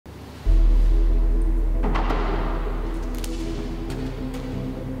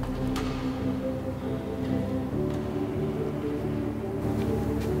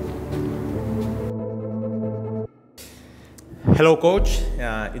Hello, Coach.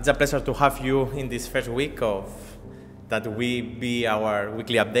 It's a pleasure to have you in this first week of that we be our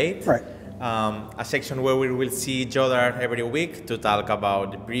weekly update. Right. A section where we will see each other every week to talk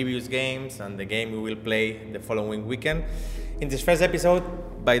about the previous games and the game we will play the following weekend. In this first episode,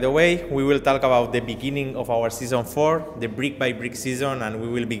 by the way, we will talk about the beginning of our season 4, the brick by brick season, and we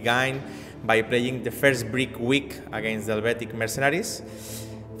will begin by playing the first brick week against the Helvetic Mercenaries.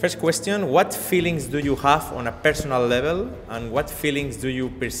 First question, what feelings do you have on a personal level, and what feelings do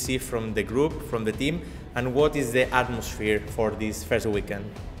you perceive from the group, from the team, and what is the atmosphere for this first weekend?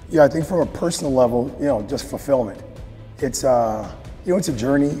 Yeah, I think from a personal level, just fulfillment. It's it's a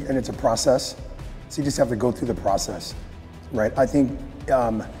journey and it's a process. So you just have to go through the process, right? I think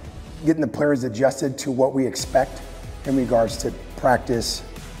getting the players adjusted to what we expect in regards to practice,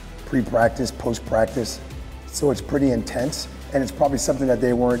 pre-practice, post-practice. So it's pretty intense, and it's probably something that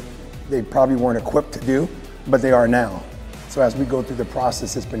they probably weren't equipped to do, but they are now. So as we go through the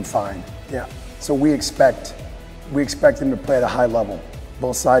process, it's been fine. Yeah. So we expect them to play at a high level,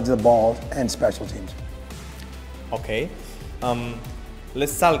 both sides of the ball and special teams. Okay.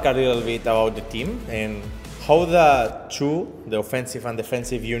 Let's talk a little bit about the team and how the offensive and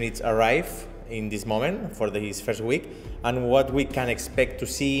defensive units arrive in this moment for this first week, and what we can expect to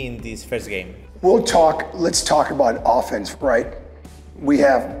see in this first game. Let's talk about offense, right? We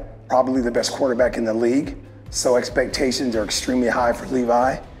have probably the best quarterback in the league, so expectations are extremely high for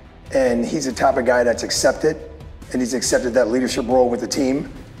Levi, and he's the type of guy that's accepted, and he's accepted that leadership role with the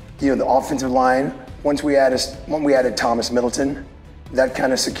team. The offensive line, when we added Thomas Middleton, that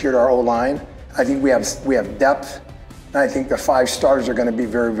kind of secured our O-line. I think we have depth, and I think the 5 starters are going to be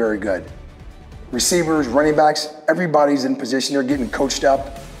very, very good. Receivers, running backs, everybody's in position. They're getting coached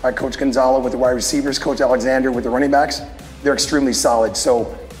up by Coach Gonzalo with the wide receivers, Coach Alexander with the running backs. They're extremely solid.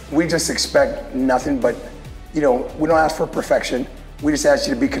 So we just expect nothing but, we don't ask for perfection. We just ask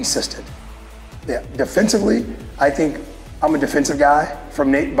you to be consistent. Yeah. Defensively, I think I'm a defensive guy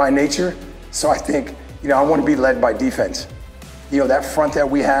by nature. So I think, I want to be led by defense. That front that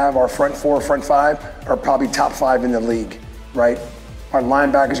we have, our front 4, front 5, are probably top 5 in the league, right? Our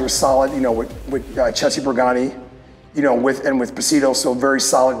linebackers are solid, with Chelsea Bergani, with Pacito, so very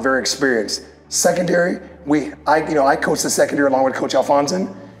solid, very experienced. Secondary, I coach the secondary along with Coach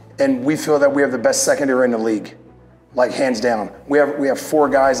Alfonson, and we feel that we have the best secondary in the league, like hands down. We have 4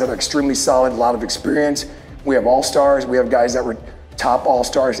 guys that are extremely solid, a lot of experience. We have all-stars. We have guys that were top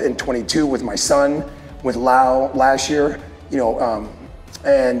all-stars in 22 with my son, with Lau last year,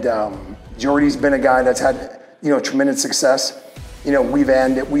 and Jordy's been a guy that's had, tremendous success. We've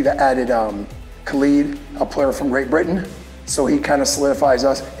added Khalid, a player from Great Britain, so he kind of solidifies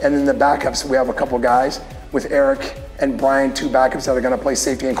us. And then the backups, we have a couple guys with Eric and Brian, 2 backups that are going to play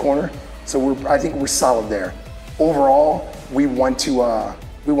safety and corner. So I think we're solid there. Overall, we want to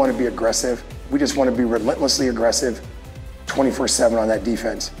be aggressive. We just want to be relentlessly aggressive, 24/7 on that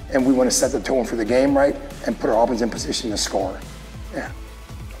defense, and we want to set the tone for the game right and put our offense in position to score. Yeah.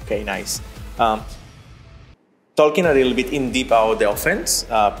 Okay, nice. Talking a little bit in deep about the offense,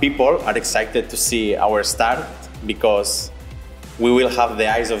 people are excited to see our start because we will have the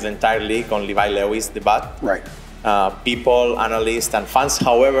eyes of the entire league on Levi Lewis, the bat. Right. People, analysts, and fans,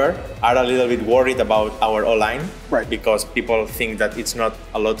 however, are a little bit worried about our O-line. Right. Because people think that it's not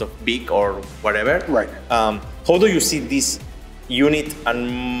a lot of big or whatever. Right. How do you see this unit, and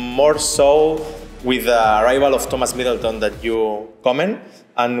more so with the arrival of Thomas Middleton that you comment,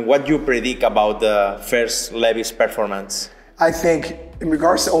 and what you predict about the first Levi's performance? I think in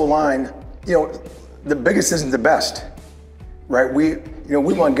regards to O-line, the biggest isn't the best, right?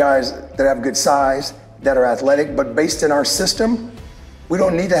 We want guys that have good size, that are athletic, but based in our system, we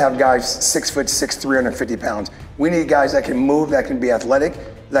don't need to have guys 6'6", 350 pounds. We need guys that can move, that can be athletic,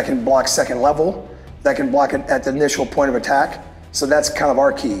 that can block second level, that can block it at the initial point of attack. So that's kind of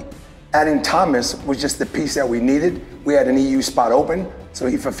our key. Adding Thomas was just the piece that we needed. We had an EU spot open, so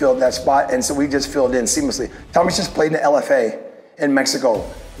he fulfilled that spot, and so we just filled in seamlessly. Thomas just played in the LFA in Mexico,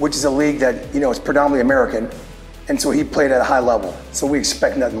 which is a league that, is predominantly American, and so he played at a high level. So we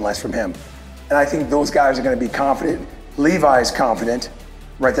expect nothing less from him. And I think those guys are going to be confident. Levi is confident,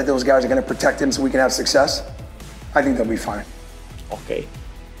 right, that those guys are going to protect him so we can have success. I think they'll be fine. Okay.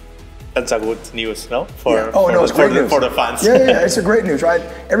 That's a good news, no? It's great news. For the fans. Yeah, it's a great news, right?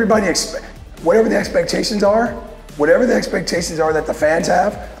 Everybody, whatever the expectations are that the fans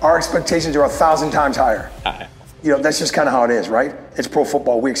have, our expectations are 1,000 times higher. That's just kind of how it is, right? It's pro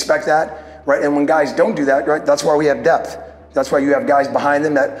football. We expect that, right? And when guys don't do that, right, that's why we have depth. That's why you have guys behind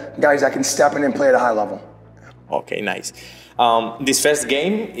them, guys that can step in and play at a high level. Okay, nice. This first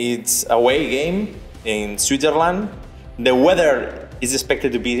game, it's a away game in Switzerland. the weather is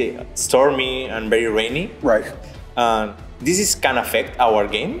expected to be stormy and very rainy. Right. This is can affect our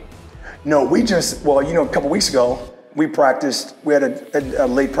game? No, a couple weeks ago, we practiced, we had a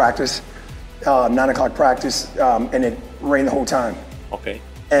late practice, 9 o'clock practice, and it rained the whole time. Okay.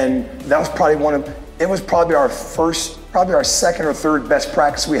 And that was probably our second or third best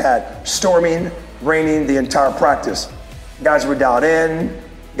practice we had. Storming, raining the entire practice. Guys were dialed in,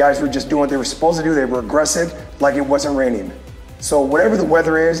 guys were just doing what they were supposed to do. They were aggressive like it wasn't raining. So whatever the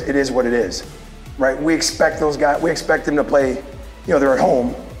weather is, it is what it is, right? We expect those guys, we expect them to play, they're at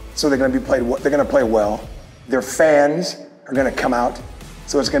home, so they're gonna play well. Their fans are gonna come out,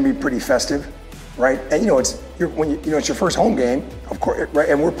 so it's gonna be pretty festive, right? And it's your first home game, of course, right?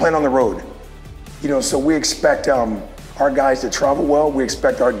 And we're playing on the road, so we expect our guys to travel well. We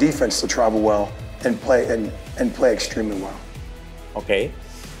expect our defense to travel well and play extremely well. Okay,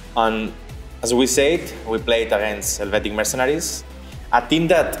 and as we said, we played against Helvetic Mercenaries, a team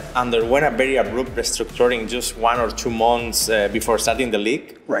that underwent a very abrupt restructuring just 1 or 2 months before starting the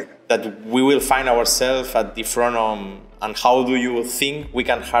league. Right. That we will find ourselves at the front and how do you think we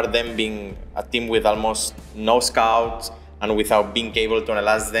can hurt them being a team with almost no scouts and without being able to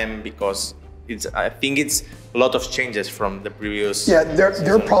analyze them, because I think it's a lot of changes from the previous. Yeah,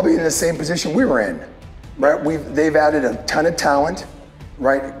 they're probably in the same position we were in, right? They've added a ton of talent,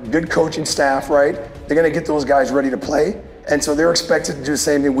 right? Good coaching staff, right? They're going to get those guys ready to play, and so they're expected to do the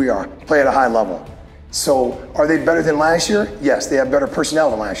same thing we are, play at a high level. So are they better than last year? Yes, they have better personnel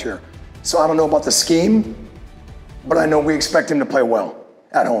than last year. So I don't know about the scheme, but I know we expect them to play well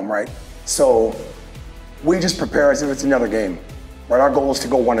at home, right? So we just prepare as if it's another game, right? Our goal is to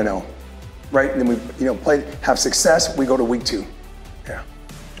go 1-0. Right, and then we have success. We go to week 2. Yeah.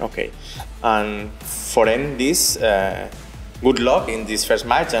 Okay, and for end this, good luck in this first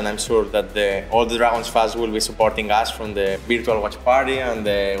match, and I'm sure that all the Dragons fans will be supporting us from the virtual watch party and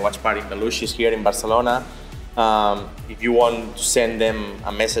the watch party in Belushis here in Barcelona. If you want to send them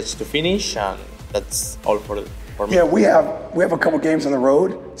a message to finish, and that's all for me. Yeah, we have a couple games on the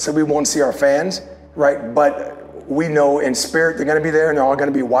road, so we won't see our fans, right? But we know in spirit they're going to be there, and they're all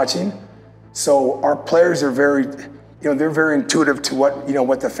going to be watching. So our players are they're very intuitive to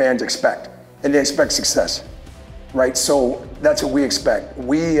what the fans expect, and they expect success, right? So that's what we expect.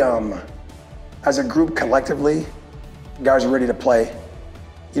 We, as a group collectively, guys are ready to play.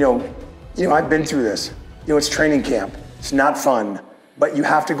 I've been through this. It's training camp. It's not fun, but you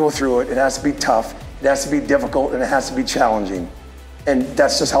have to go through it. It has to be tough. It has to be difficult, and it has to be challenging. And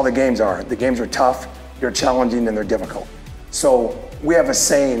that's just how the games are. The games are tough, they're challenging, and they're difficult. So we have a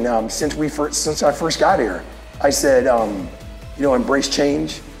saying, since I first got here, I said, embrace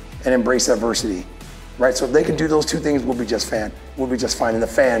change and embrace adversity, right? So if they can do those 2 things, we'll be just fine, and the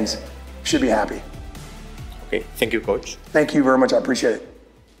fans should be happy. Okay, thank you, Coach. Thank you very much, I appreciate it.